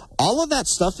 blah, blah. All of that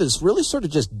stuff is really sort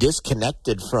of just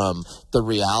disconnected from the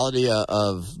reality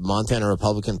of Montana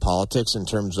Republican politics in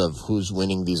terms of who's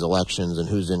winning these elections and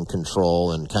who's in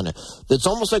control, and kind of it's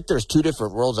almost like there's two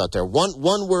different worlds out there.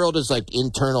 One world is like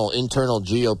internal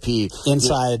GOP,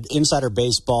 insider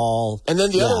baseball, and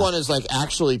then the other one is like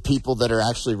actually people that are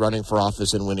actually running for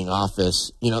office and winning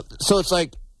office. So it's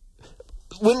like,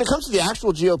 when it comes to the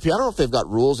actual GOP, I don't know if they've got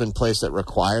rules in place that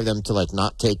require them to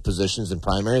not take positions in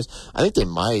primaries. I think they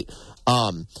might.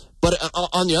 But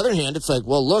on the other hand, it's like,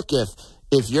 well, look,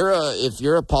 if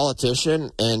you're a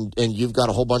politician and you've got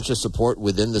a whole bunch of support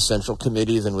within the central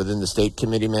committees and within the state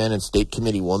committee man and state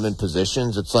committee woman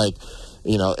positions, it's like,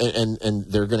 and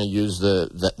they're going to use the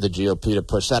GOP to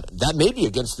push that. That may be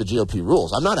against the GOP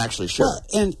rules. I'm not actually sure.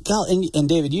 Well, and Cal and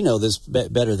David, you know this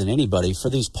better than anybody.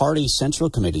 For these party central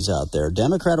committees out there,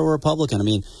 Democrat or Republican, I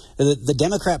mean, the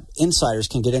Democrat insiders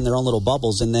can get in their own little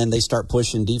bubbles, and then they start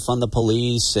pushing defund the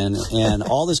police and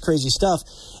all this crazy stuff.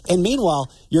 And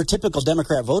meanwhile, your typical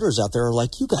Democrat voters out there are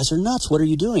like, "You guys are nuts. What are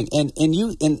you doing?" And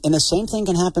the same thing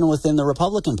can happen within the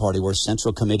Republican Party, where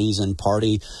central committees and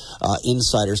party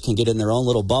insiders can get in their own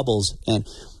little bubbles.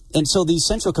 And so these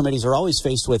central committees are always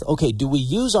faced with, okay, do we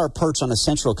use our perch on a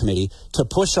central committee to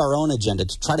push our own agenda,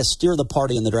 to try to steer the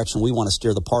party in the direction we want to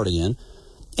steer the party in?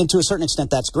 And to a certain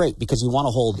extent, that's great because you want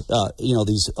to hold,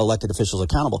 these elected officials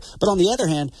accountable. But on the other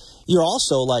hand, you're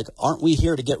also like, aren't we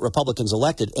here to get Republicans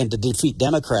elected and to defeat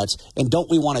Democrats? And don't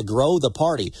we want to grow the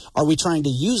party? Are we trying to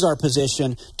use our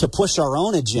position to push our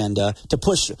own agenda, to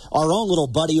push our own little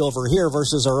buddy over here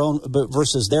versus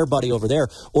their buddy over there?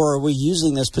 Or are we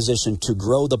using this position to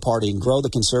grow the party and grow the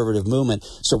conservative movement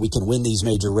so we can win these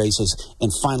major races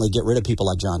and finally get rid of people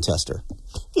like John Tester?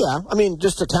 Yeah, I mean,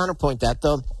 just to counterpoint that,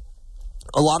 though,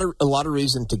 a lot of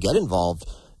reason to get involved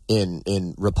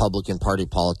in Republican Party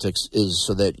politics is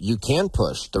so that you can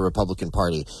push the Republican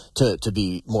Party to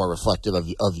be more reflective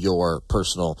of your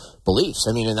personal beliefs.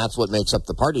 I mean, and that's what makes up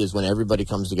the party is when everybody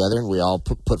comes together and we all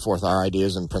put forth our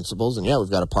ideas and principles, and we've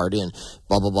got a party and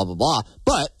blah blah blah blah blah.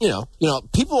 But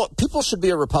people should be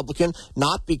a Republican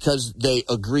not because they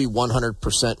agree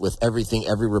 100% with everything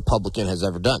every Republican has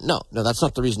ever done. No, that's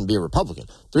not the reason to be a Republican.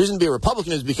 The reason to be a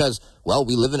Republican is because, well,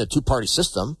 we live in a two-party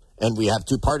system. And we have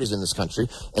two parties in this country.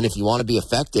 And if you want to be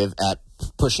effective at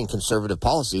pushing conservative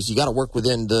policies, you got to work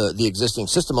within the existing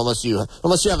system unless you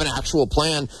have an actual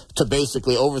plan to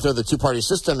basically overthrow the two-party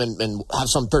system and have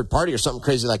some third party or something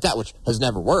crazy like that, which has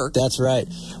never worked. That's right.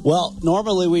 Well,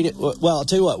 normally I'll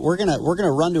tell you what, we're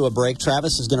gonna run to a break.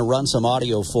 Travis is going to run some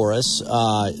audio for us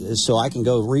so I can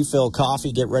go refill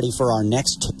coffee, get ready for our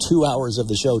next 2 hours of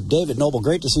the show. David Knobel,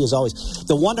 great to see you as always.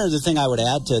 The one other thing I would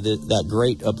add to that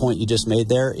great point you just made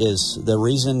there is the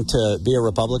reason to be a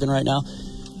Republican right now.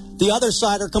 The other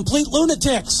side are complete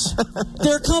lunatics.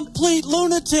 They're complete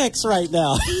lunatics right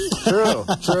now. True.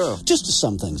 Just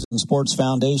some things. Sports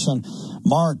Foundation.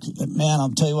 Mark, man,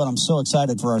 I'll tell you what, I'm so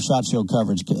excited for our SHOT Show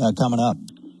coverage coming up.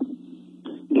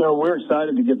 We're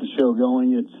excited to get the show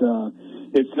going.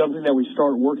 It's something that we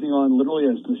start working on literally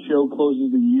as the show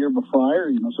closes the year prior.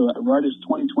 So right as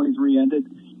 2023 ended,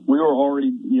 we were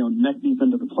already, neck deep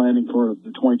into the planning for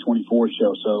the 2024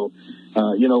 show. So,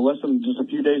 less than just a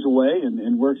few days away,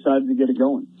 and we're excited to get it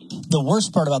going. The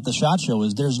worst part about the SHOT Show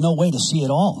is there's no way to see it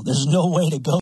all. There's no way to go